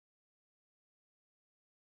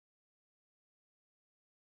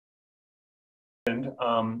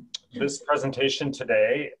This presentation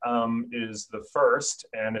today is the first,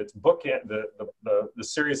 and it's bookend. The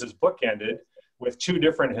series is bookended with two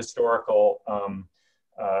different historical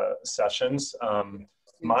sessions.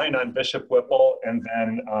 Mine on Bishop Whipple, and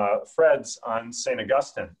then Fred's on St.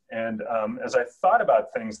 Augustine. And as I thought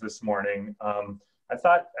about things this morning, I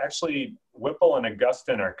thought actually Whipple and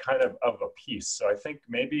Augustine are kind of a piece. So I think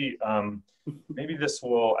maybe this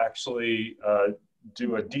will actually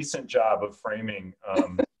do a decent job of framing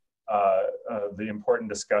the important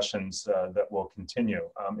discussions that will continue.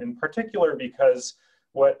 In particular, because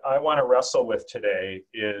what I want to wrestle with today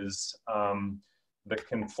is the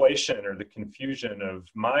conflation or the confusion of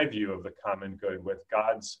my view of the common good with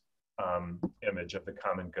God's image of the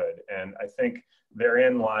common good. And I think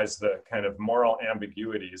therein lies the kind of moral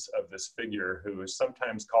ambiguities of this figure who is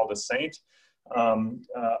sometimes called a saint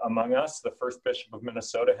among us, the first Bishop of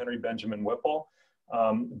Minnesota, Henry Benjamin Whipple,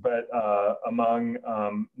 but among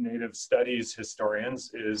Native studies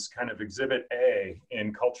historians is kind of exhibit A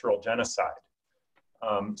in cultural genocide.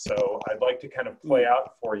 So I'd like to kind of play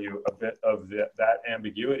out for you a bit of that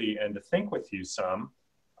ambiguity and to think with you some,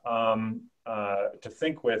 to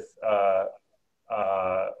think with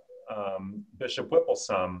Bishop Whipple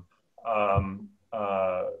some,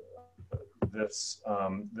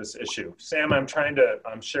 this issue. Sam, I'm trying to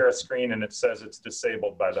share a screen and it says it's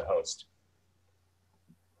disabled by the host.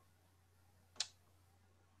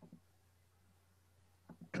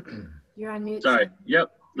 You're on mute. Sorry.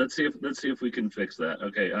 Yep. Let's see if we can fix that.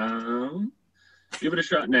 Okay. Give it a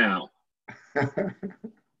shot now.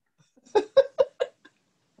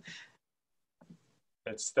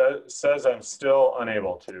 It says I'm still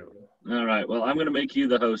unable to. All right. Well, I'm going to make you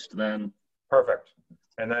the host then. Perfect.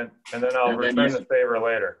 And then I'll return the favor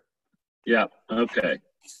later. Yeah. Okay.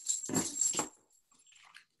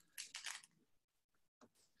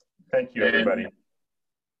 Thank you, everybody.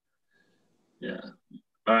 Yeah.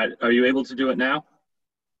 All right. Are you able to do it now?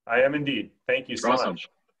 I am indeed. Thank you so much.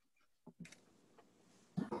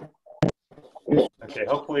 Okay,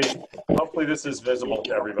 hopefully this is visible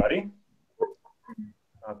to everybody.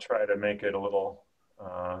 I'll try to make it a little,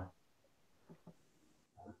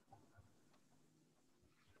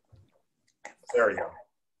 there we go.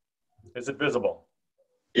 Is it visible?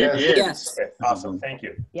 It is. Yes. Okay, awesome, thank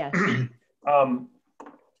you. Yes.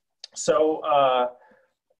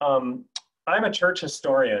 I'm a church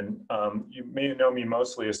historian. You may know me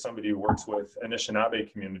mostly as somebody who works with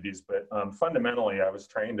Anishinaabe communities, but fundamentally I was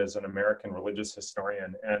trained as an American religious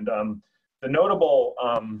historian. And the notable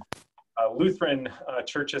Lutheran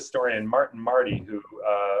church historian Martin Marty, who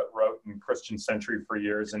wrote in Christian Century for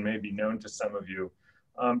years and may be known to some of you,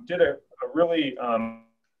 did a really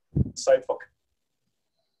insightful.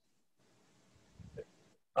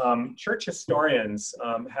 Church historians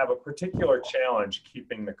have a particular challenge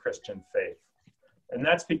keeping the Christian faith. And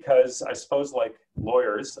that's because, I suppose, like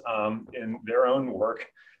lawyers in their own work,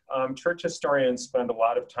 church historians spend a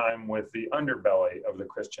lot of time with the underbelly of the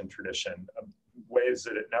Christian tradition, ways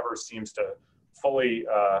that it never seems to fully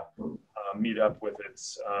meet up with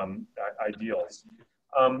its ideals.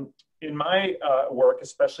 In my work,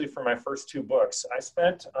 especially for my first two books, I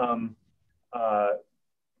spent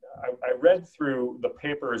I read through the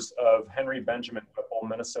papers of Henry Benjamin Whipple,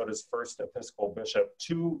 Minnesota's first Episcopal bishop,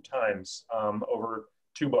 2 times over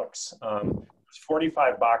 2 books. There's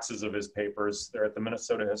 45 boxes of his papers. They're at the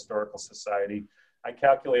Minnesota Historical Society. I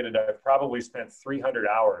calculated I've probably spent 300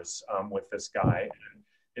 hours with this guy. And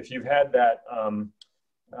if you've had that,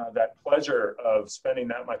 that pleasure of spending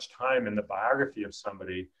that much time in the biography of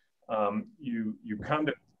somebody, you come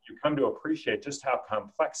to appreciate just how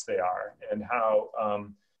complex they are and how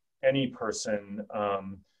any person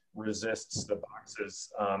resists the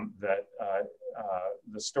boxes that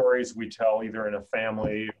the stories we tell either in a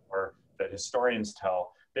family or that historians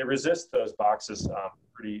tell, they resist those boxes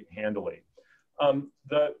pretty handily.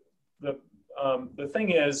 The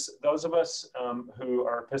thing is, those of us who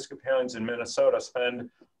are Episcopalians in Minnesota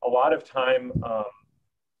spend a lot of time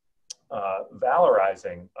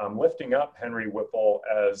valorizing, lifting up Henry Whipple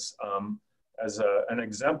as an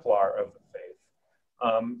exemplar of the faith.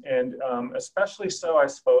 And especially so, I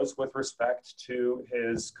suppose, with respect to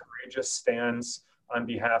his courageous stands on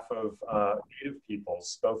behalf of Native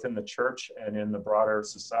peoples, both in the church and in the broader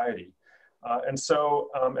society. And so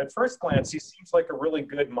at first glance, he seems like a really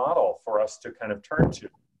good model for us to kind of turn to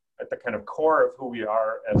at the kind of core of who we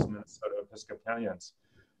are as Minnesota Episcopalians.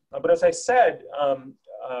 But as I said,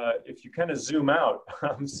 if you kind of zoom out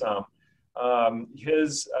some,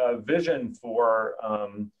 his vision for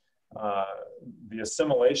the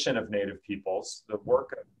assimilation of Native peoples, the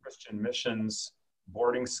work of Christian missions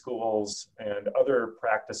boarding schools, and other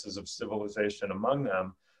practices of civilization among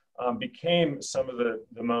them, became some of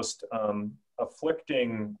the most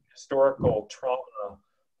afflicting historical trauma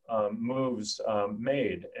moves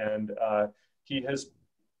made. And he has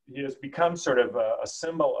become sort of a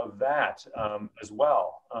symbol of that as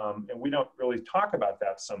well. And we don't really talk about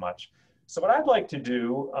that so much. So what I'd like to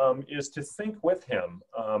do is to think with him,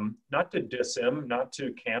 not to diss him, not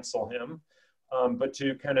to cancel him, but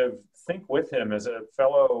to kind of think with him as a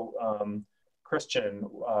fellow Christian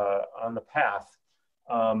on the path,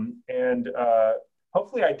 and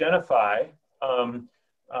hopefully identify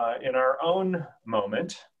in our own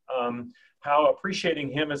moment how appreciating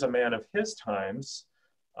him as a man of his times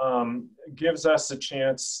gives us a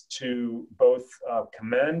chance to both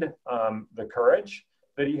commend the courage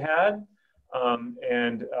that he had,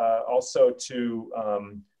 and also to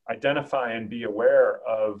identify and be aware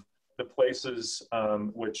of the places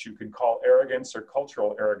which you could call arrogance or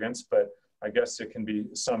cultural arrogance, but I guess it can be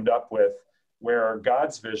summed up with where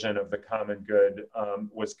God's vision of the common good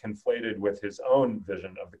was conflated with his own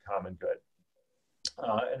vision of the common good.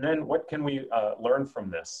 And then what can we learn from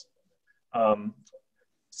this?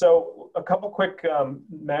 So a couple quick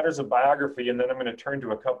matters of biography, and then I'm going to turn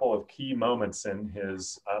to a couple of key moments in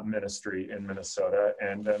his ministry in Minnesota,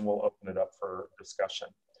 and then we'll open it up for discussion.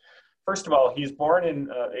 First of all, he's born in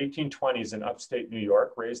 1820s in upstate New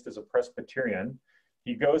York, raised as a Presbyterian.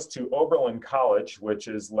 He goes to Oberlin College, which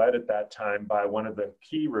is led at that time by one of the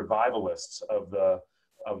key revivalists of the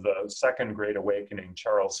Second Great Awakening,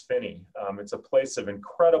 Charles Finney. It's a place of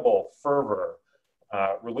incredible fervor,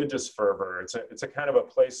 religious fervor. It's a kind of a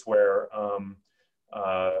place where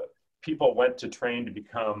people went to train to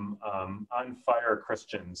become on fire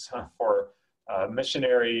Christians for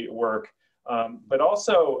missionary work, but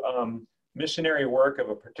also missionary work of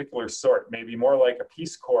a particular sort, maybe more like a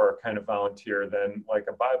Peace Corps kind of volunteer than like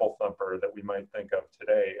a Bible thumper that we might think of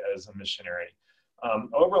today as a missionary.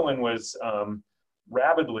 Oberlin was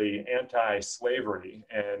rabidly anti-slavery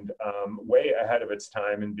and way ahead of its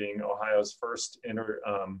time in being Ohio's first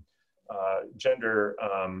gender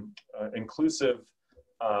inclusive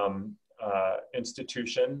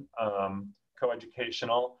institution,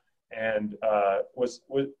 coeducational, and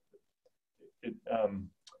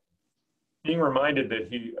being reminded that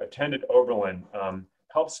he attended Oberlin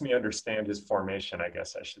helps me understand his formation, I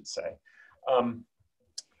guess I should say.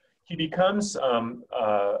 He becomes an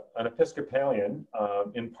Episcopalian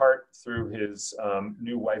in part through his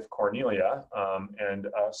new wife Cornelia and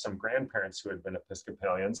some grandparents who had been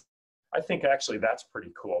Episcopalians. I think actually that's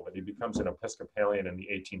pretty cool that he becomes an Episcopalian in the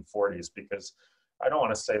 1840s, because I don't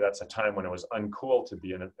want to say that's a time when it was uncool to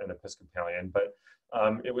be an Episcopalian, but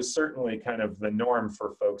it was certainly kind of the norm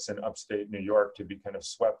for folks in upstate New York to be kind of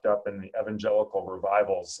swept up in the evangelical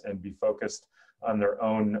revivals and be focused on their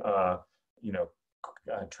own,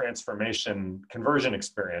 transformation, conversion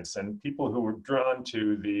experience. And people who were drawn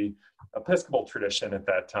to the Episcopal tradition at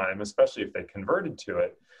that time, especially if they converted to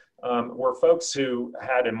it, were folks who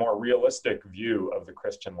had a more realistic view of the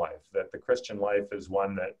Christian life, that the Christian life is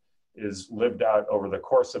one that is lived out over the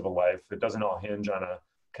course of a life. It doesn't all hinge on a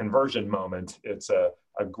conversion moment. It's a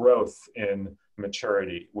growth in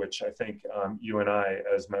maturity, which I think you and I,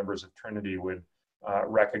 as members of Trinity, would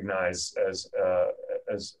recognize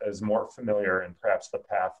as more familiar and perhaps the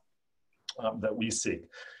path that we seek.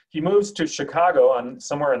 He moves to Chicago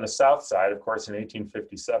somewhere on the south side. Of course, in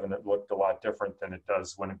 1857, it looked a lot different than it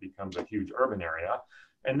does when it becomes a huge urban area,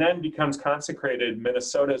 and then becomes consecrated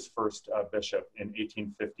Minnesota's first bishop in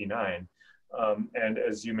 1859. And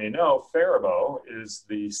as you may know, Faribault is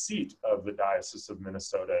the seat of the Diocese of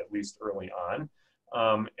Minnesota, at least early on.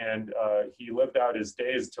 And he lived out his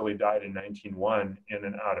days till he died in 1901 in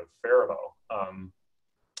and out of Faribault.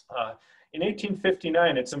 In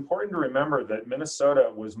 1859, it's important to remember that Minnesota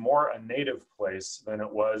was more a native place than it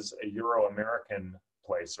was a Euro-American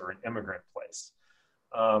place or an immigrant place.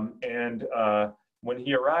 And when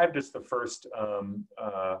he arrived as the first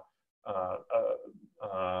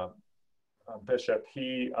bishop,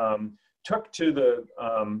 he took to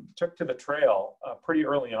the trail pretty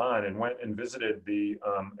early on and went and visited the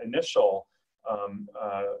initial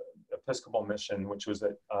Episcopal mission, which was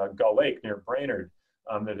at Gull Lake near Brainerd,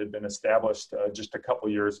 that had been established just a couple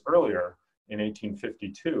years earlier in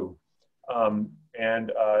 1852.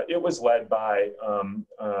 And it was led by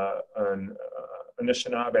an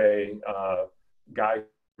Anishinaabe guy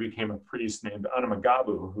who became a priest named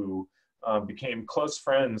Anamagabu, who became close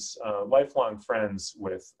friends, lifelong friends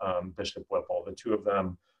with Bishop Whipple. The two of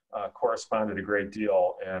them corresponded a great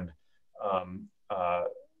deal, and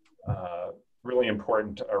really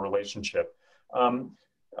important relationship.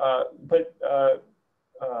 But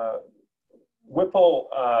Whipple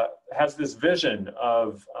has this vision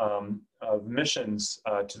of missions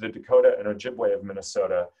to the Dakota and Ojibwe of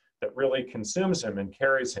Minnesota that really consumes him and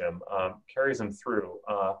carries him through.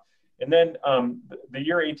 And then the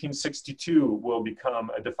year 1862 will become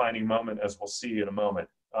a defining moment, as we'll see in a moment.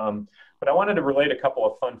 But I wanted to relate a couple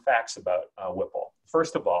of fun facts about Whipple.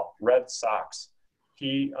 First of all, red socks.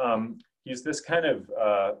 He's this kind of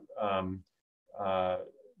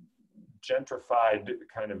gentrified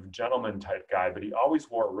kind of gentleman type guy, but he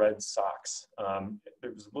always wore red socks.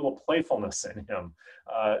 There was a little playfulness in him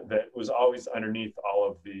that was always underneath all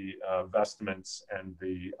of the vestments and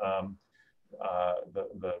the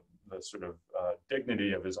sort of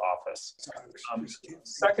dignity of his office.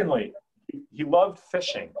 Secondly, he loved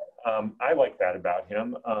fishing. I like that about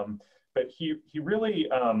him, but he really,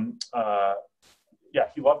 yeah,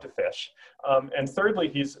 he loved to fish. And thirdly,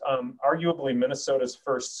 he's arguably Minnesota's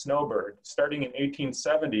first snowbird. Starting in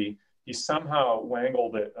 1870, he somehow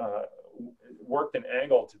worked an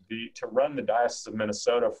angle to run the Diocese of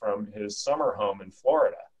Minnesota from his summer home in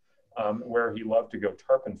Florida, where he loved to go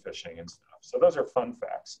tarpon fishing and stuff. So those are fun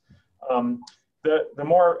facts. The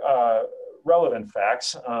more relevant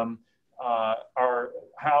facts are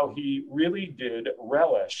how he really did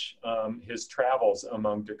relish his travels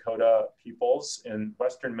among Dakota peoples in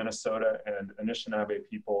western Minnesota and Anishinaabe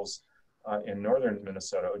peoples in northern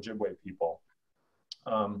Minnesota, Ojibwe people.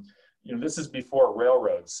 You know, this is before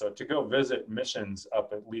railroads, so to go visit missions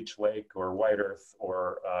up at Leech Lake or White Earth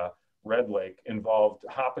or Red Lake involved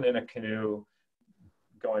hopping in a canoe,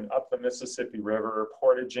 going up the Mississippi River,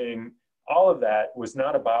 portaging. All of that was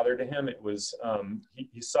not a bother to him. It was,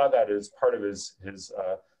 he saw that as part of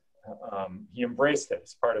he embraced it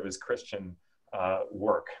as part of his Christian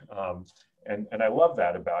work. And I love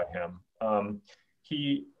that about him.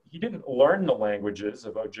 He didn't learn the languages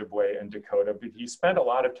of Ojibwe and Dakota, but he spent a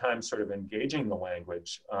lot of time sort of engaging the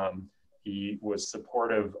language. He was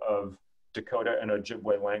supportive of Dakota and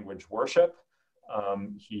Ojibwe language worship.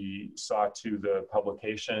 He saw to the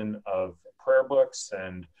publication of prayer books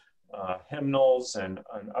and hymnals and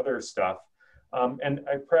other stuff. And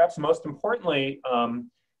perhaps most importantly,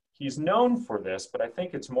 he's known for this, but I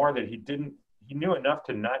think it's more that he knew enough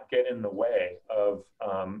to not get in the way of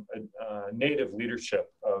native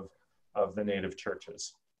leadership of the native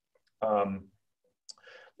churches. And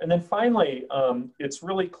then finally, it's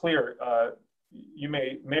really clear, you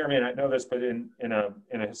may or may not know this, but in a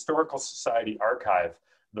historical society archive,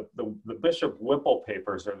 the Bishop Whipple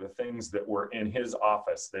papers are the things that were in his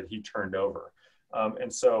office that he turned over.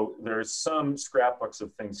 And so there's some scrapbooks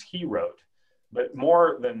of things he wrote, but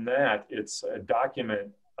more than that, it's a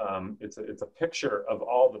document, it's a picture of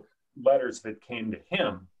all the letters that came to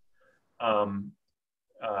him.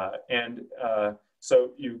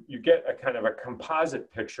 So you get a kind of a composite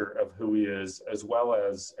picture of who he is, as well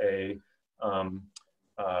as a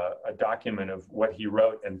document of what he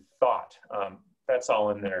wrote and thought. That's all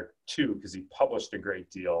in there too, because he published a great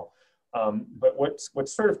deal. But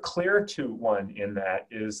what's sort of clear to one in that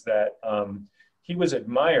is that he was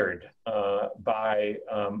admired by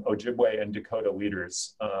Ojibwe and Dakota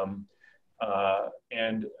leaders. I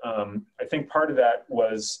think part of that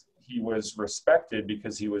was he was respected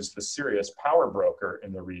because he was the serious power broker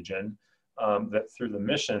in the region that through the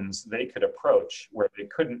missions they could approach where they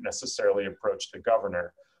couldn't necessarily approach the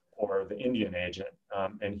governor or the Indian agent.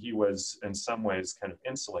 And he was in some ways kind of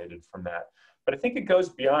insulated from that. But I think it goes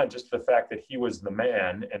beyond just the fact that he was the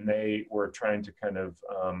man and they were trying to kind of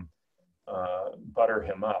butter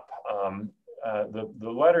him up. The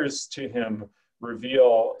letters to him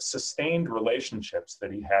reveal sustained relationships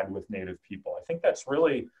that he had with Native people. I think that's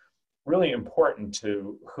really, really important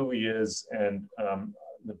to who he is and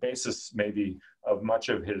the basis maybe of much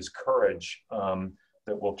of his courage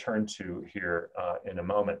that we'll turn to here in a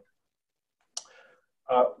moment.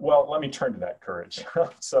 Well, let me turn to that courage.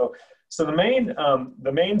 So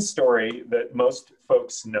the main story that most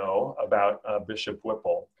folks know about Bishop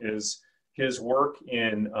Whipple is his work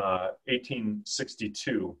in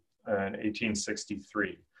 1862 and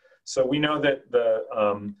 1863. So we know that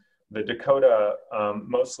the Dakota,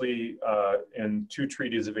 mostly in two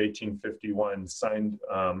treaties of 1851, signed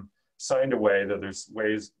away, though there's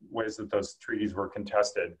ways that those treaties were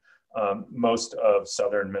contested, most of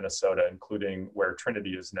southern Minnesota, including where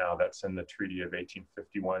Trinity is now. That's in the Treaty of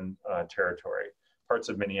 1851 territory. Parts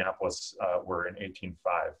of Minneapolis were in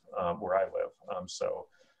 1805, where I live.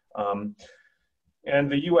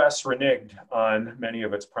 And the U.S. reneged on many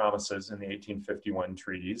of its promises in the 1851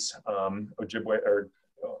 treaties. Ojibwe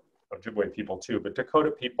people too, but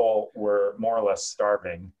Dakota people were more or less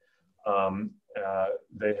starving.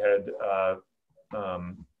 They had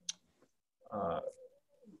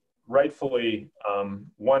rightfully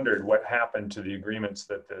wondered what happened to the agreements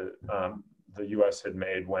that the U.S. had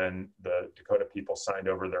made when the Dakota people signed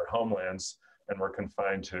over their homelands and were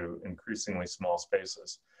confined to increasingly small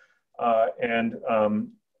spaces.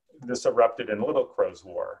 This erupted in Little Crow's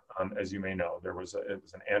War, as you may know. It was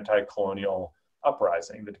an anti-colonial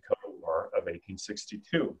uprising, the Dakota War of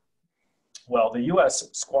 1862. Well, the U.S.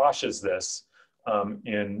 squashes this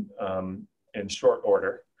in short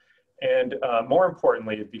order. And more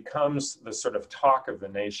importantly, it becomes the sort of talk of the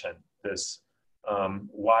nation, this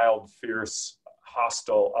wild, fierce,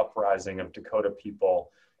 hostile uprising of Dakota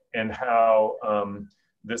people, and how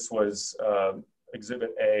this was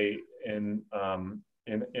Exhibit A in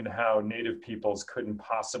how Native peoples couldn't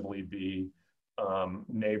possibly be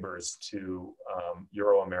neighbors to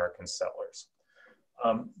Euro-American settlers.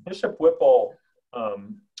 Bishop Whipple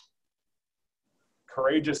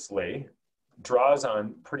courageously draws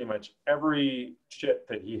on pretty much every chip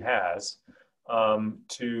that he has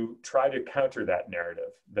to try to counter that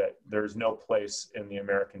narrative that there's no place in the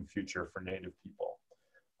American future for Native people.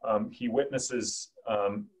 He witnesses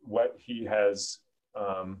what he has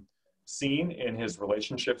seen in his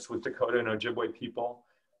relationships with Dakota and Ojibwe people.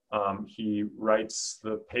 He writes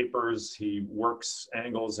the papers, he works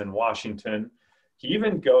angles in Washington. He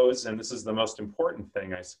even goes, and this is the most important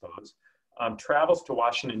thing, I suppose, travels to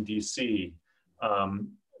Washington, D.C.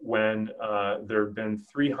 When there had been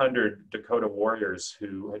 300 Dakota warriors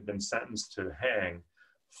who had been sentenced to hang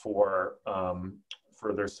for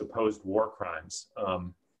their supposed war crimes.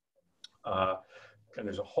 And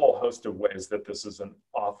there's a whole host of ways that this is an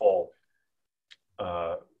awful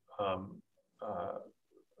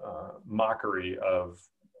mockery of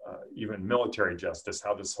even military justice,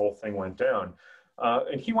 how this whole thing went down.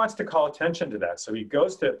 And he wants to call attention to that. So he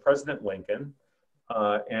goes to President Lincoln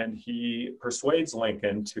and he persuades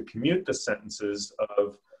Lincoln to commute the sentences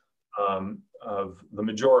of the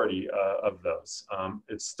majority of those.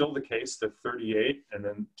 It's still the case that 38 and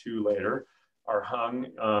then 2 later are hung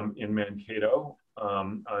in Mankato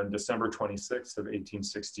on December 26th of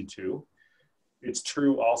 1862. It's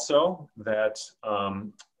true also that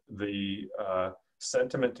the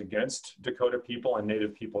sentiment against Dakota people and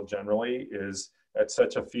Native people generally is at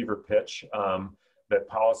such a fever pitch that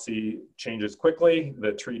policy changes quickly.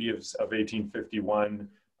 The Treaty of 1851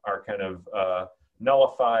 are kind of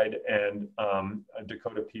nullified, and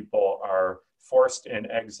Dakota people are forced in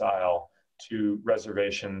exile to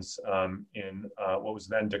reservations in what was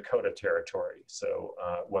then Dakota Territory. So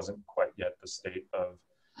it wasn't quite yet the state of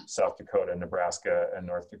South Dakota, Nebraska, and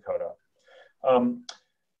North Dakota.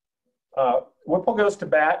 Whipple goes to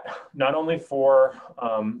bat not only for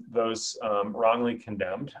those wrongly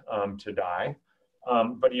condemned to die,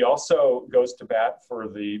 but he also goes to bat for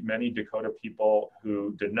the many Dakota people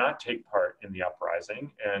who did not take part in the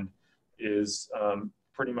uprising, and is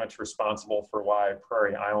pretty much responsible for why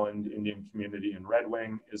Prairie Island Indian community in Red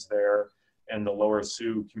Wing is there, and the Lower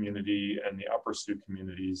Sioux community and the Upper Sioux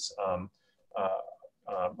communities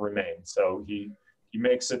remain. So he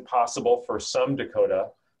makes it possible for some Dakota,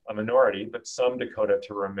 a minority, but some Dakota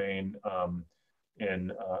to remain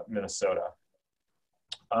in Minnesota.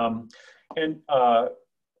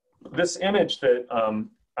 This image that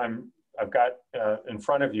I've got in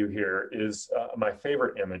front of you here is my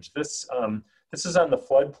favorite image. This is on the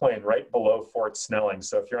floodplain right below Fort Snelling.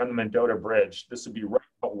 So if you're on the Mendota Bridge, this would be right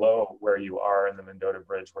below where you are in the Mendota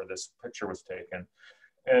Bridge where this picture was taken.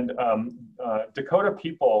 And Dakota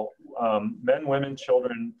people, men, women,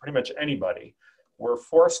 children, pretty much anybody, were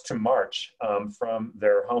forced to march from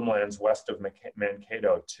their homelands west of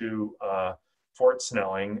Mankato to Fort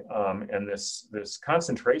Snelling, and this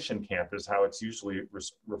concentration camp is how it's usually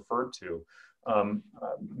referred to.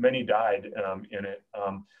 Many died in it.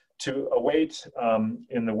 To await,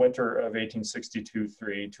 in the winter of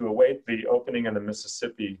 1862-3, to await the opening of the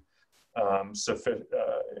Mississippi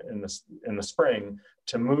in the spring,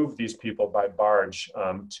 to move these people by barge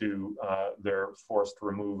to their forced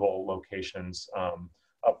removal locations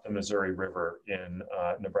up the Missouri River in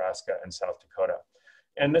Nebraska and South Dakota.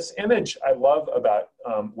 And this image I love about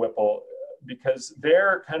Whipple, because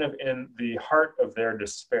they're kind of in the heart of their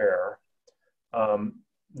despair,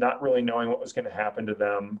 not really knowing what was going to happen to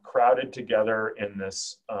them, crowded together in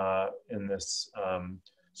this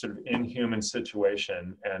sort of inhuman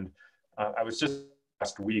situation. And I was just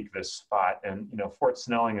last week this spot, and Fort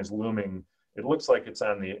Snelling is looming. It looks like it's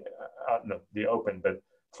on out in the open, but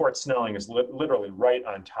Fort Snelling is literally right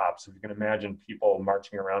on top. So if you can imagine people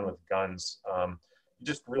marching around with guns, you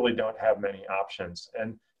just really don't have many options.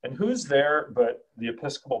 And who's there but the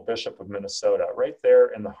Episcopal Bishop of Minnesota, right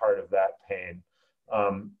there in the heart of that pain.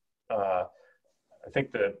 I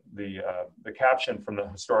think that the caption from the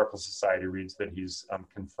Historical Society reads that he's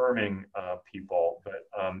confirming people, but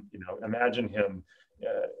imagine him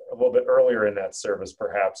a little bit earlier in that service,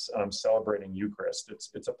 perhaps celebrating Eucharist.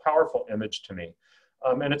 It's a powerful image to me,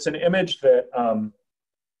 and it's an image that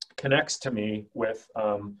connects to me with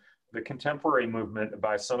the contemporary movement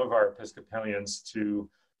by some of our Episcopalians to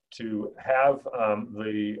have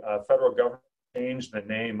the federal government change the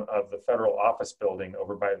name of the federal office building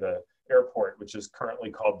over by the airport, which is currently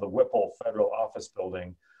called the Whipple Federal Office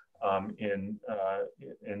Building, in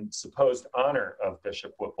supposed honor of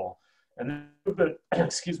Bishop Whipple. And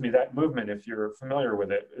that movement, if you're familiar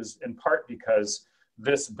with it, is in part because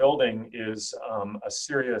this building is a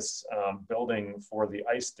serious building for the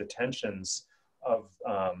ICE detentions of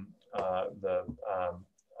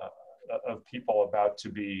people about to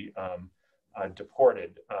be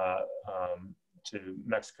deported to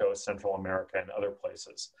Mexico, Central America, and other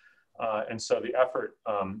places. And so the effort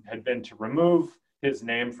had been to remove his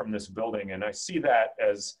name from this building, and I see that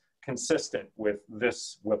as consistent with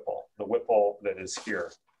this Whipple, the Whipple that is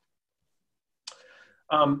here.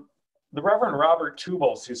 The Reverend Robert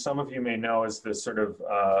Tubles, who some of you may know as the sort of,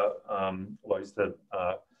 he's the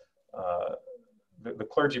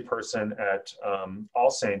clergy person at All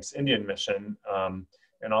Saints Indian Mission,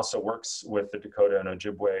 and also works with the Dakota and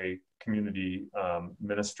Ojibwe community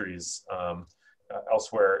ministries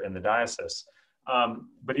elsewhere in the diocese.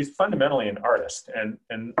 But he's fundamentally an artist. And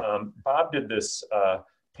Bob did this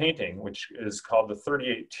painting, which is called The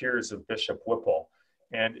 38 Tears of Bishop Whipple.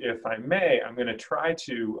 And if I may, I'm going to try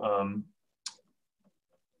to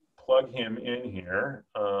plug him in here.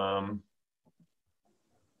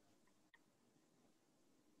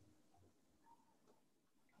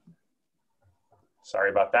 Sorry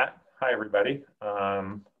about that. Hi, everybody.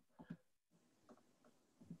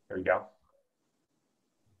 Here we go.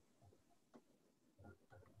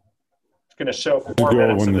 Going to show 4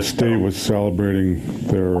 minutes when of the state film. Was celebrating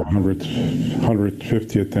their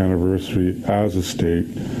 150th anniversary as a state,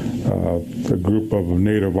 a group of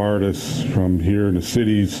Native artists from here in the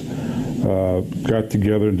cities got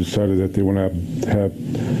together and decided that they want to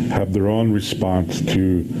have their own response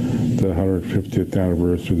to the 150th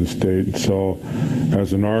anniversary of the state. And so,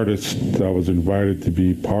 as an artist, I was invited to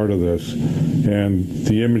be part of this, and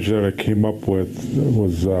the image that I came up with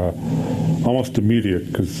was almost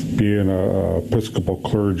immediate, because being a Episcopal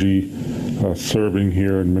clergy serving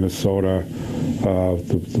here in Minnesota,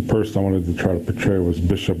 the person I wanted to try to portray was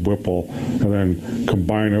Bishop Whipple, and then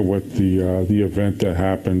combine it with the event that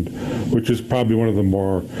happened, which is probably one of the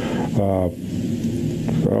more,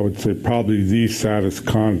 I would say, probably the saddest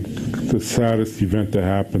event that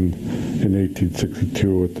happened in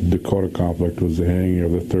 1862 with the Dakota conflict was the hanging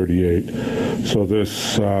of the 38. So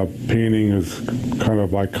this painting is kind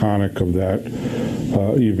of iconic of that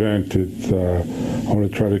event. I want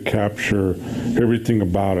to try to capture everything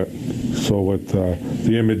about it. So with the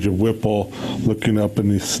image of Whipple looking up in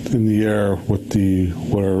the air with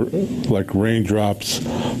what are like raindrops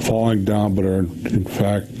falling down, but are in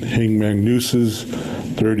fact hangman nooses,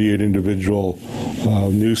 38 individual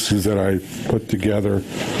nooses that I put together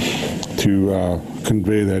to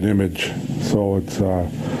convey that image. So it's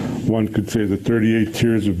one could say the 38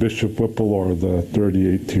 tears of Bishop Whipple, or the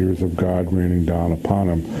 38 tears of God raining down upon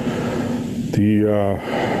him. The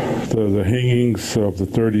hangings of the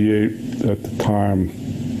 38 at the time,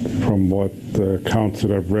 from what the accounts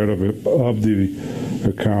that I've read of the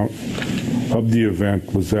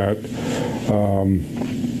event, was that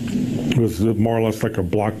it was more or less like a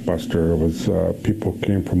blockbuster. It was people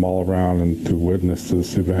came from all around and to witness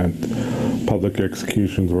this event. Public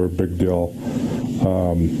executions were a big deal.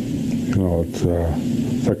 It's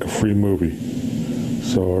like a free movie.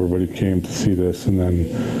 So everybody came to see this, and then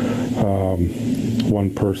one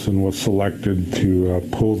person was selected to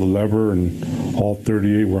pull the lever, and all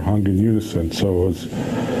 38 were hung in unison. So it was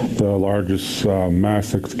the largest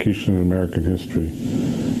mass execution in American history.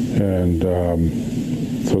 And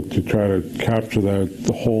so to try to capture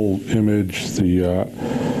the whole image, the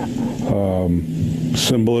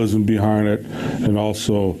symbolism behind it, and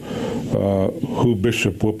also who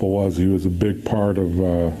Bishop Whipple was. He was a big part of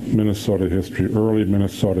Minnesota history, early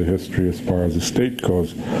Minnesota history as far as the state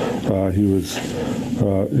goes. He was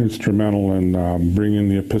instrumental in bringing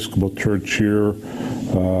the Episcopal Church here,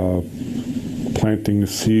 planting the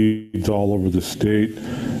seeds all over the state.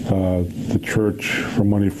 The church,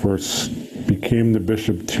 from when he first became the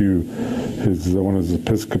bishop to when his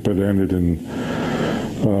episcopate ended in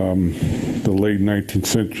the late 19th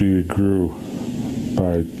century, it grew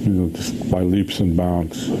just by leaps and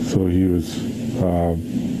bounds. So he was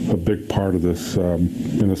a big part of this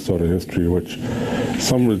Minnesota history, which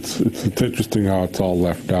it's interesting how it's all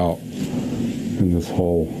left out in this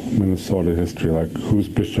whole Minnesota history. Like, who's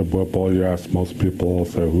Bishop Whipple? You ask most people, will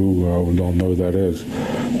say, who? We don't know who that is.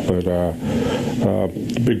 But a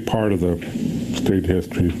big part of the state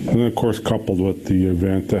history. And then, of course, coupled with the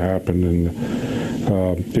event that happened in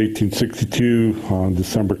 1862 on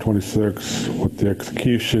December 26th with the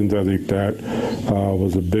executions, I think that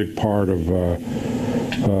was a big part of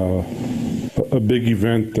a big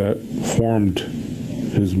event that formed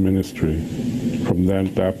his ministry from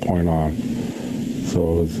that point on. So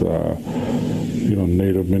it was,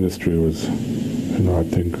 Native ministry was, I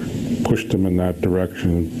think, pushed him in that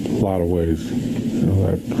direction in a lot of ways.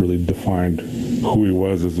 That really defined who he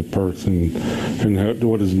was as a person and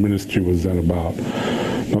what his ministry was then about.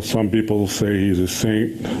 Now, some people say he's a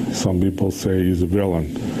saint, some people say he's a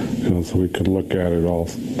villain. So we could look at it all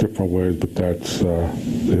different ways, but that's the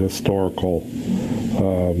historical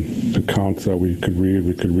accounts that we could read.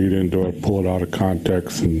 We could read into it, pull it out of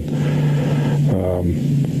context, and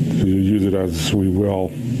use it as we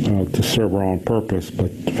will to serve our own purpose.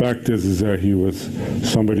 But the fact is that he was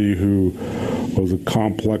somebody who was a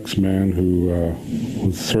complex man who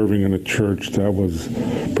was serving in a church that was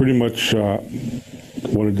pretty much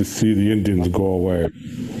wanted to see the Indians go away.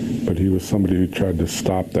 But he was somebody who tried to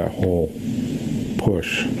stop that whole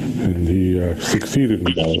push, and he succeeded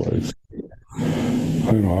in all ways.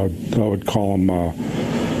 I would call him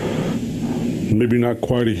maybe not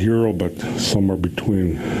quite a hero, but somewhere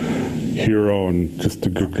between hero and just a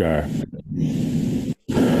good guy.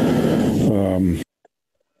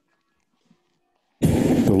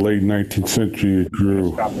 The late 19th century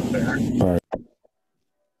grew by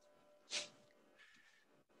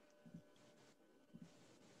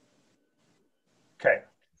Okay.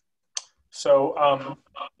 So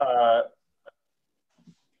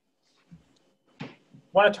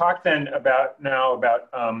want to talk then about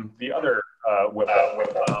the other Whipple,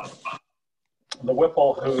 the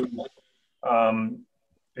Whipple who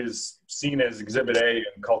is seen as Exhibit A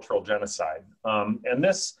in cultural genocide, and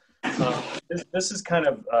this is kind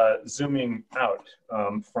of zooming out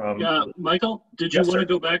from. Yeah, Michael, did you want to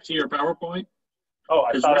go back to your PowerPoint? Oh,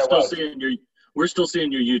 I thought I was. We're still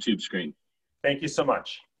seeing your YouTube screen. Thank you so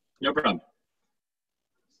much. No problem.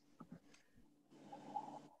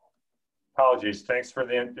 Apologies. Thanks for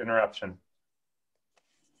the interruption.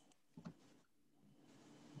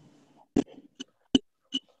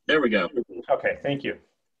 There we go. Okay, thank you.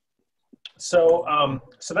 So,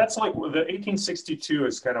 so that's like the 1862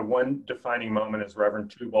 is kind of one defining moment, as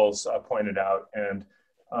Reverend Tubal's pointed out, and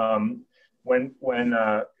when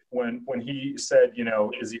he said,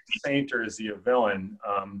 is he a saint or is he a villain?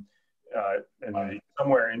 And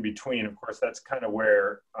somewhere in between, of course, that's kind of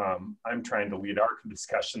where I'm trying to lead our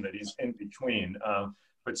discussion, that he's in between,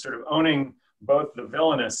 but sort of owning both the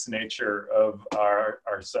villainous nature of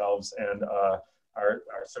ourselves and our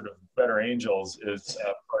sort of better angels is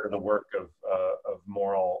part of the work of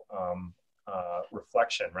moral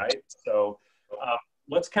reflection, right? So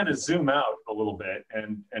let's kind of zoom out a little bit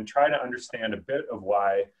and try to understand a bit of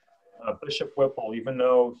why Bishop Whipple, even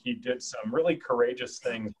though he did some really courageous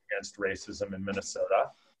things against racism in Minnesota,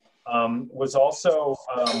 was also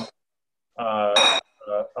a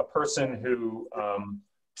person who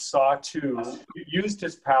used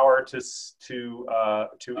his power to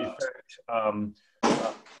effect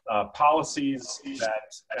policies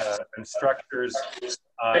and structures.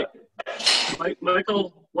 Hey,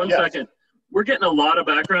 Michael, one yes. second. We're getting a lot of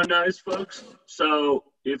background noise, folks. So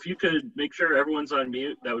if you could make sure everyone's on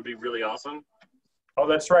mute, that would be really awesome. Oh,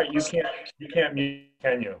 that's right. You can't mute,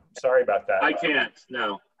 can you? Sorry about that. I can't.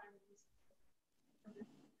 No.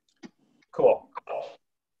 Cool. All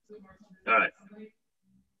right.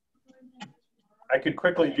 I could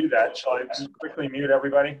quickly do that. Shall I quickly mute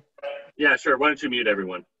everybody? Yeah, sure. Why don't you mute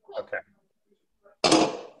everyone? Okay.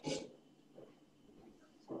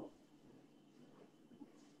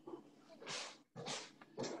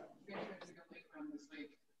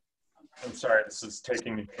 I'm sorry, this is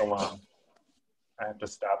taking me so long. I have to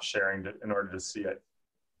stop sharing in order to see it.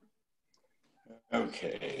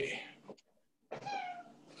 Okay.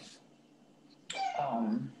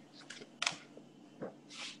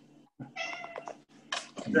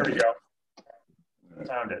 There we go.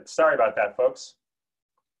 Found it. Sorry about that, folks.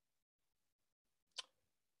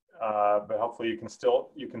 But hopefully you can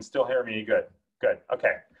still hear me. Good. Good.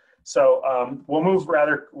 Okay. So we'll move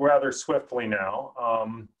rather swiftly now.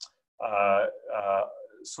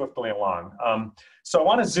 swiftly along. So I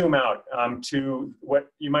want to zoom out to what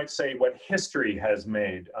you might say what history has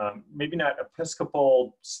made. Maybe not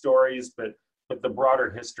Episcopal stories, but the broader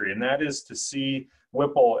history. And that is to see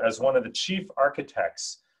Whipple as one of the chief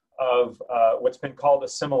architects of what's been called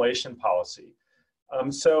assimilation policy.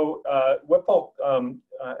 Whipple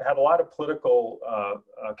had a lot of political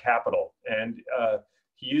capital, and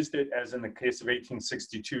he used it, as in the case of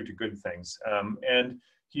 1862, to good things. And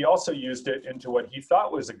he also used it into what he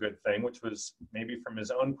thought was a good thing, which was maybe from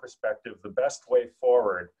his own perspective, the best way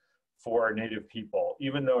forward for Native people,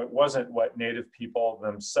 even though it wasn't what Native people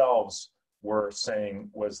themselves were saying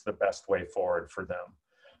was the best way forward for them.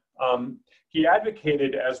 He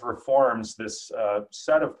advocated as reforms this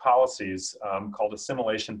set of policies called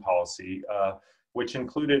assimilation policy, which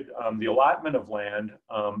included the allotment of land,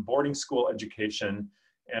 boarding school education,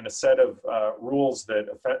 and a set of rules that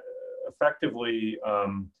effectively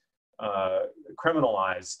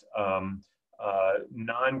criminalized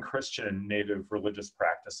non-Christian Native religious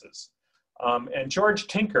practices. And George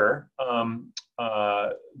Tinker, an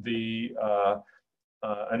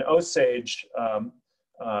Osage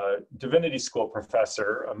divinity school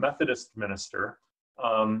professor, a Methodist minister,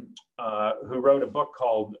 who wrote a book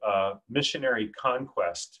called Missionary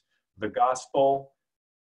Conquest, The Gospel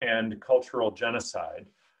and Cultural Genocide,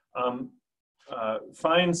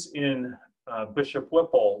 finds in Bishop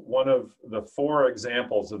Whipple one of the 4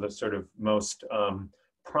 examples of the sort of most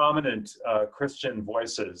prominent Christian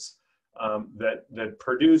voices that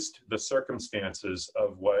produced the circumstances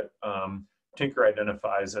of what Tinker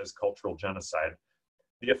identifies as cultural genocide.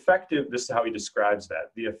 This is how he describes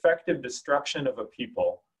that: the effective destruction of a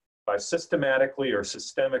people by systematically or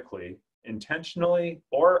systemically, intentionally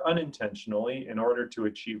or unintentionally, in order to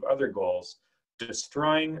achieve other goals,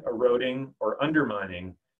 destroying, eroding, or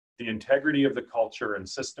undermining the integrity of the culture and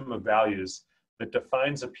system of values that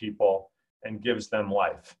defines a people and gives them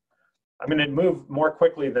life. I'm going to move more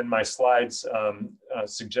quickly than my slides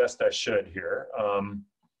suggest I should here.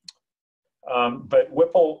 But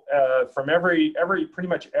Whipple, from pretty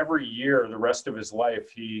much every year, the rest of his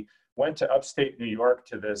life, he went to upstate New York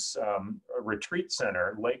to this retreat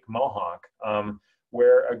center, Lake Mohawk,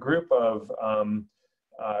 where a group of,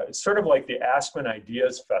 it's sort of like the Aspen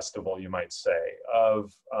Ideas Festival, you might say,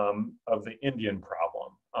 of the Indian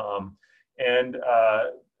problem.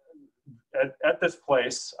 At this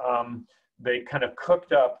place, they kind of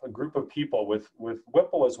cooked up a group of people with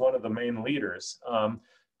Whipple as one of the main leaders,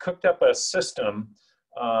 cooked up a system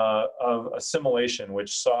of assimilation,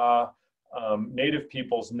 which saw Native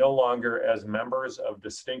peoples no longer as members of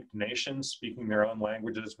distinct nations, speaking their own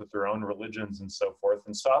languages with their own religions and so forth,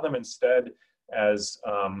 and saw them instead as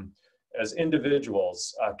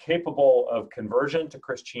individuals capable of conversion to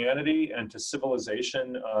Christianity and to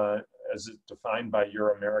civilization as defined by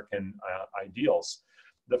Euro-American ideals.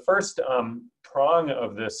 The first prong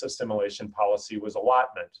of this assimilation policy was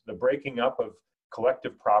allotment, the breaking up of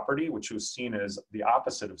collective property, which was seen as the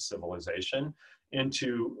opposite of civilization,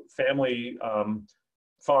 into family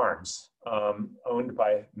farms owned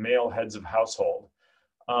by male heads of household.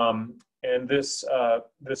 And this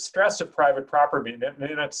stress of private property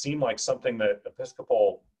may not seem like something that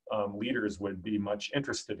Episcopal leaders would be much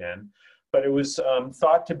interested in, but it was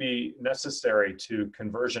thought to be necessary to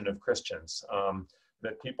conversion of Christians,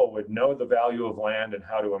 that people would know the value of land and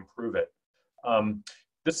how to improve it.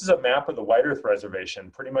 This is a map of the White Earth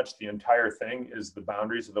Reservation. Pretty much the entire thing is the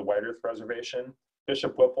boundaries of the White Earth Reservation.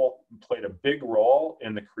 Bishop Whipple played a big role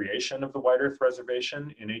in the creation of the White Earth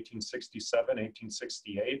Reservation in 1867,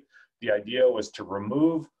 1868. The idea was to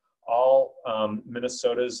remove all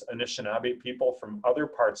Minnesota's Anishinaabe people from other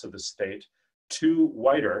parts of the state to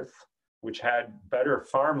White Earth, which had better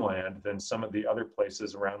farmland than some of the other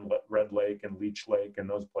places around Red Lake and Leech Lake and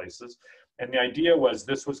those places. And the idea was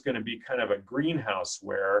this was going to be kind of a greenhouse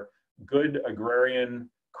where good agrarian,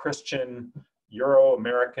 Christian,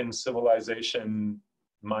 Euro-American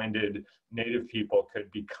civilization-minded Native people could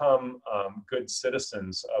become good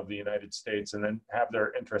citizens of the United States and then have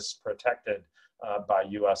their interests protected by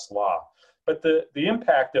US law. But the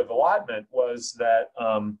impact of allotment was that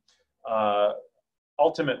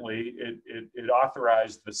ultimately it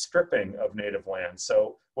authorized the stripping of Native land.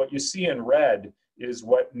 So what you see in red is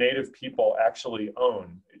what Native people actually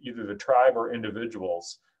own, either the tribe or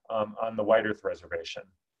individuals on the White Earth Reservation.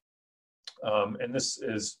 And this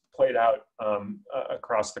is played out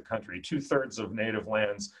across the country. 2/3 of Native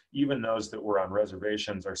lands, even those that were on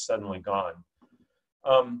reservations, are suddenly gone.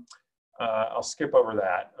 I'll skip over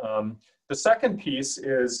that. The second piece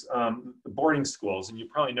is the boarding schools, and you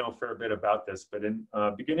probably know a fair bit about this, but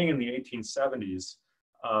beginning in the 1870s,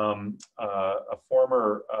 a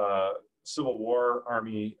former Civil War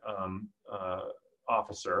Army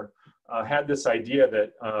officer, had this idea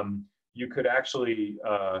that you could actually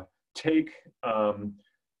take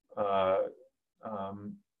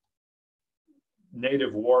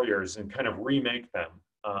Native warriors and kind of remake them.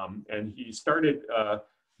 And he started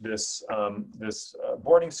this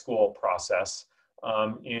boarding school process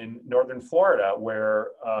in northern Florida,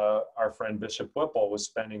 where our friend Bishop Whipple was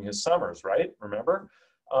spending his summers, right? Remember?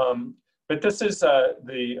 But this is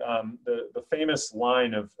the famous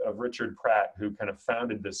line of Richard Pratt, who kind of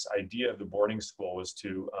founded this idea of the boarding school, was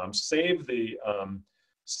to save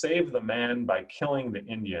the man by killing the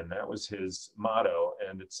Indian. That was his motto,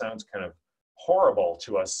 and it sounds kind of horrible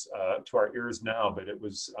to us, to our ears now, but it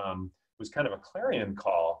was kind of a clarion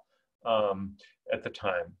call at the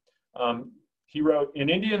time. He wrote, "In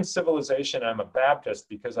Indian civilization, I'm a Baptist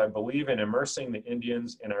because I believe in immersing the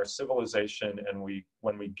Indians in our civilization, and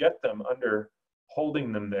when we get them under,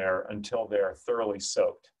 holding them there until they are thoroughly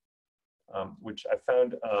soaked," which I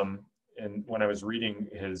found when I was reading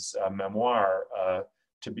his memoir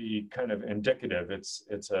to be kind of indicative. It's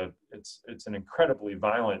an incredibly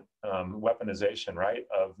violent weaponization, right,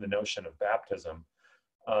 of the notion of baptism.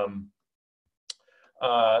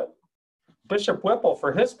 Bishop Whipple,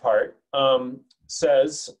 for his part,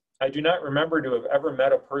 says, "I do not remember to have ever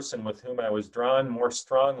met a person with whom I was drawn more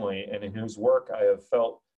strongly and in whose work I have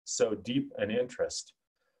felt so deep an interest."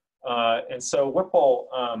 And so Whipple,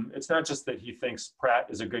 it's not just that he thinks Pratt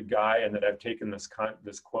is a good guy and that I've taken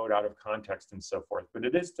this quote out of context and so forth, but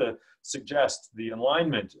it is to suggest the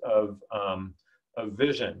alignment of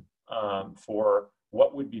vision for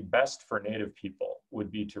what would be best for Native people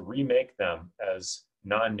would be to remake them as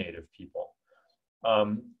non-Native people.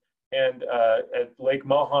 And at Lake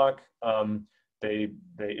Mohawk, they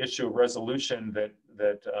issue a resolution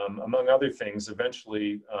that among other things,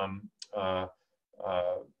 eventually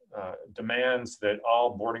demands that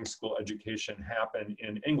all boarding school education happen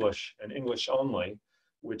in English and English only,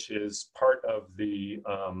 which is part of the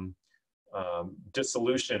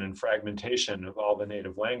dissolution and fragmentation of all the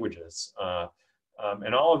Native languages.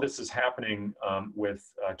 And all of this is happening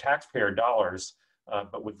with taxpayer dollars,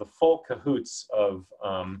 but with the full cahoots of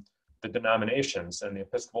the denominations, and the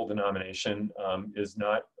Episcopal denomination is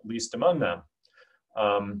not least among them.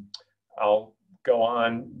 I'll go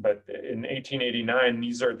on, but in 1889,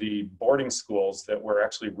 these are the boarding schools that were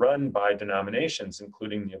actually run by denominations,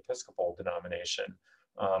 including the Episcopal denomination,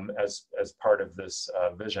 as part of this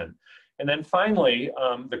vision. And then finally,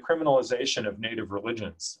 the criminalization of Native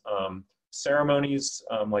religions. Ceremonies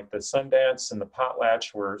like the Sundance and the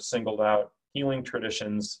potlatch were singled out. Healing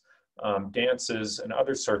traditions, dances, and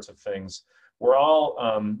other sorts of things were all,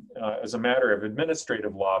 as a matter of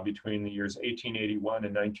administrative law between the years 1881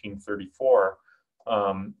 and 1934,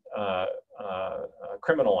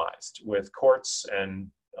 criminalized with courts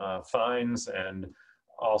and fines and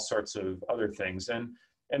all sorts of other things.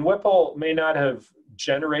 And Whipple may not have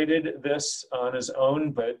generated this on his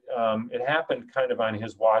own, but it happened kind of on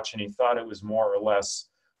his watch, and he thought it was more or less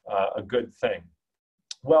a good thing.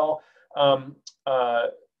 Well,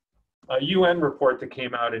 a UN report that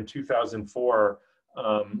came out in 2004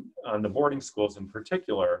 on the boarding schools in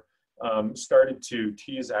particular started to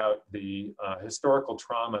tease out the historical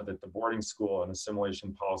trauma that the boarding school and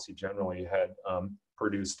assimilation policy generally had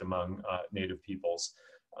produced among Native peoples.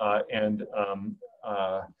 And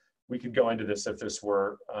we could go into this if this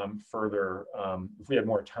were further, if we had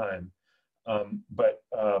more time. But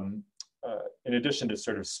in addition to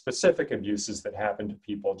sort of specific abuses that happen to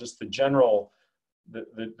people, just the general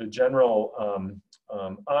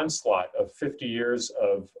onslaught of 50 years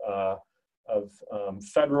of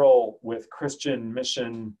federal with Christian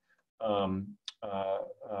mission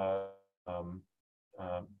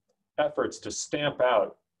efforts to stamp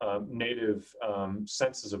out Native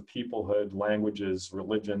senses of peoplehood, languages,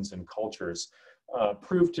 religions, and cultures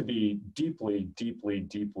proved to be deeply, deeply,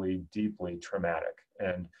 deeply, deeply traumatic.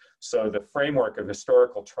 And so the framework of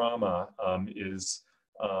historical trauma is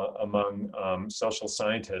among social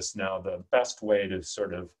scientists now the best way to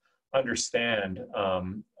sort of understand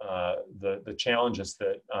the challenges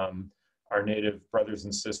that our Native brothers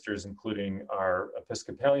and sisters, including our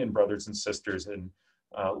Episcopalian brothers and sisters in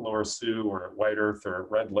Lower Sioux or White Earth or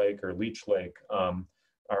Red Lake or Leech Lake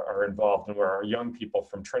are involved, and where our young people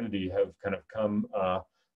from Trinity have kind of come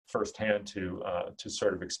firsthand to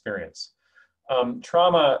sort of experience.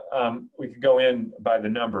 Trauma, we could go in by the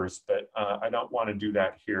numbers, but I don't want to do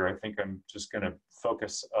that here. I think I'm just going to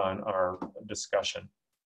focus on our discussion.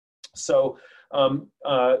 So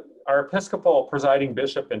our Episcopal presiding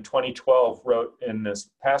bishop in 2012 wrote in this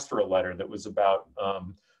pastoral letter that was about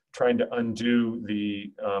trying to undo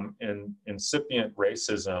the incipient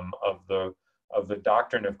racism of the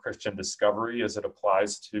doctrine of Christian discovery as it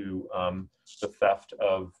applies to the theft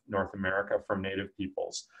of North America from Native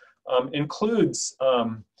peoples. Includes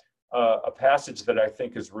a passage that I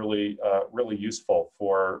think is really, really useful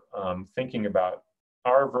for thinking about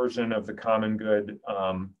our version of the common good,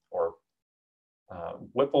 or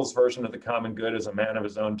Whipple's version of the common good as a man of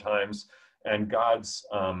his own times, and God's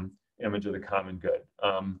image of the common good.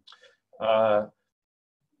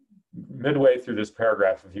 Midway through this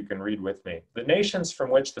paragraph, if you can read with me. The nations from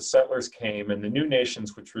which the settlers came and the new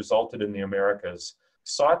nations which resulted in the Americas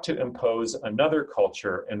sought to impose another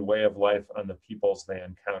culture and way of life on the peoples they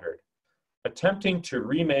encountered. Attempting to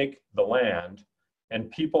remake the land and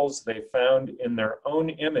peoples they found in their own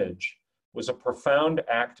image was a profound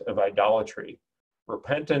act of idolatry.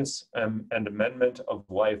 Repentance and amendment of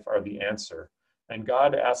life are the answer. And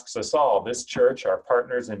God asks us all, this church, our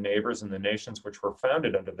partners and neighbors in the nations which were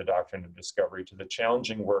founded under the doctrine of discovery, to the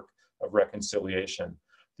challenging work of reconciliation.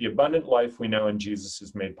 The abundant life we know in Jesus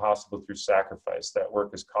is made possible through sacrifice. That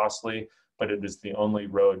work is costly, but it is the only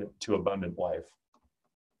road to abundant life.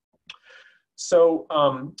 So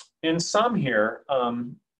in sum here,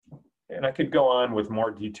 and I could go on with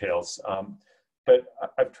more details, but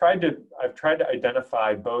I've tried to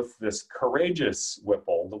identify both this courageous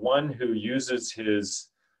Whipple, the one who uses his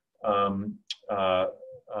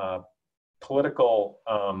political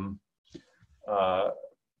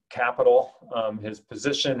capital, his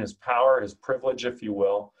position, his power, his privilege, if you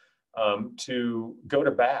will, to go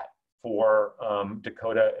to bat for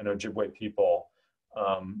Dakota and Ojibwe people,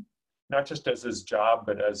 not just as his job,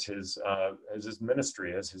 but as his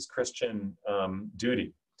ministry, as his Christian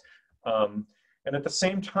duty. And at the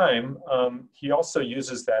same time, he also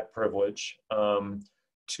uses that privilege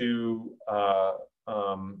to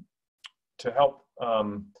help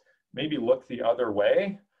maybe look the other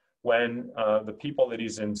way when the people that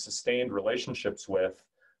he's in sustained relationships with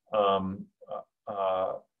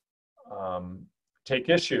take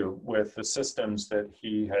issue with the systems that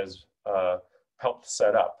he has helped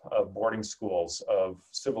set up, of boarding schools, of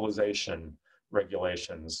civilization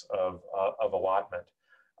regulations, of allotment.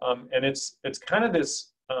 And it's kind of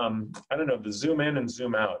this, I don't know, the zoom in and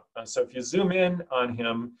zoom out. So if you zoom in on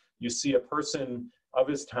him, you see a person of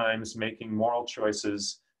his times making moral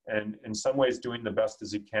choices and in some ways doing the best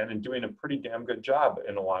as he can and doing a pretty damn good job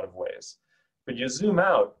in a lot of ways. But you zoom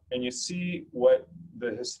out and you see what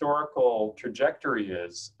the historical trajectory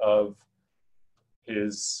is of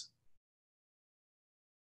his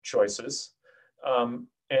choices.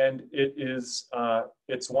 And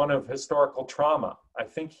it's one of historical trauma. I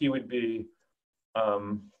think he would be, I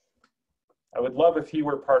would love if he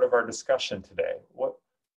were part of our discussion today. What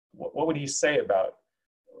would he say about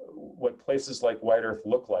what places like White Earth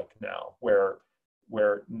look like now, where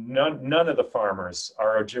none of the farmers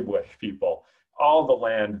are Ojibwe people. All the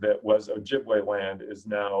land that was Ojibwe land is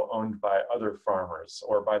now owned by other farmers,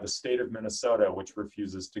 or by the state of Minnesota, which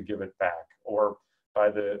refuses to give it back, or by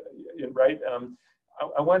the, right?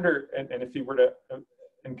 I wonder, and if he were to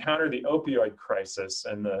encounter the opioid crisis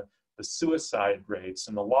and the suicide rates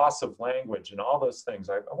and the loss of language and all those things,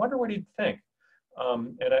 I wonder what he'd think.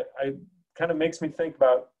 And I kind of makes me think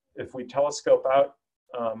about, if we telescope out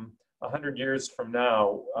 100 years from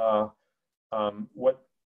now,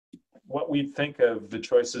 what we'd think of the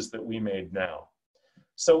choices that we made now.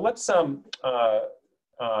 So let's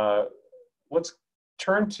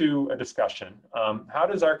turn to a discussion. How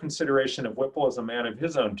does our consideration of Whipple as a man of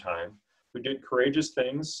his own time, who did courageous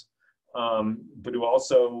things, but who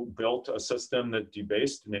also built a system that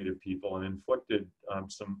debased Native people and inflicted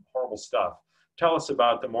some horrible stuff, tell us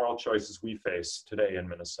about the moral choices we face today in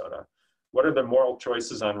Minnesota? What are the moral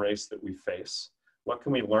choices on race that we face? What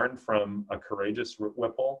can we learn from a courageous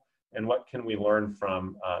Whipple? And what can we learn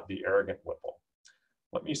from the arrogant Whipple?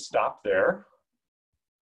 Let me stop there.